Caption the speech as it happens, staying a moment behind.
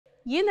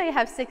You know you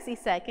have 60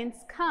 seconds.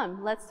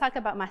 Come, let's talk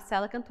about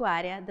Marcela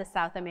Cantuária, the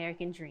South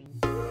American dream.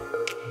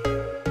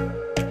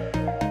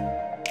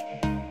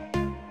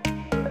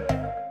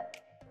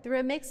 Through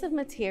a mix of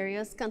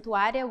materials,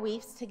 Cantuária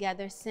weaves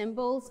together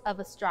symbols of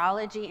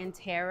astrology and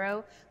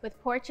tarot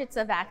with portraits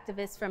of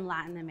activists from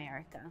Latin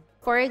America.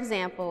 For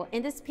example,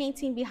 in this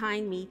painting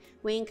behind me,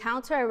 we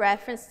encounter a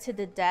reference to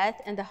the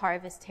Death and the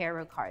Harvest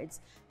tarot cards.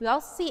 We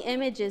also see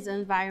images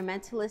of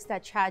environmentalists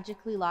that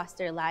tragically lost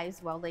their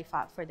lives while they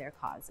fought for their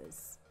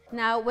causes.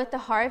 Now, with the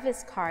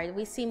Harvest card,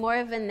 we see more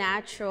of a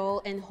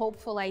natural and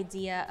hopeful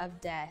idea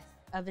of death,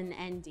 of an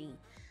ending,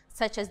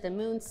 such as the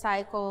moon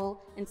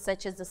cycle and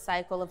such as the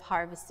cycle of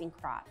harvesting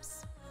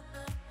crops.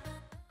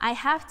 I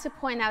have to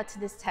point out to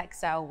this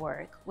textile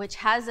work, which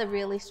has a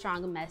really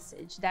strong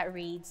message that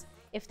reads,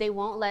 "If they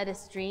won't let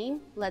us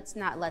dream, let's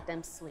not let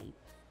them sleep."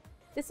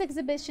 This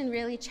exhibition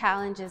really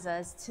challenges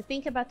us to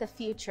think about the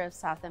future of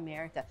South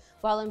America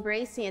while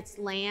embracing its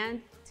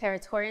land,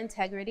 territorial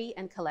integrity,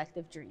 and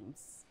collective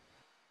dreams.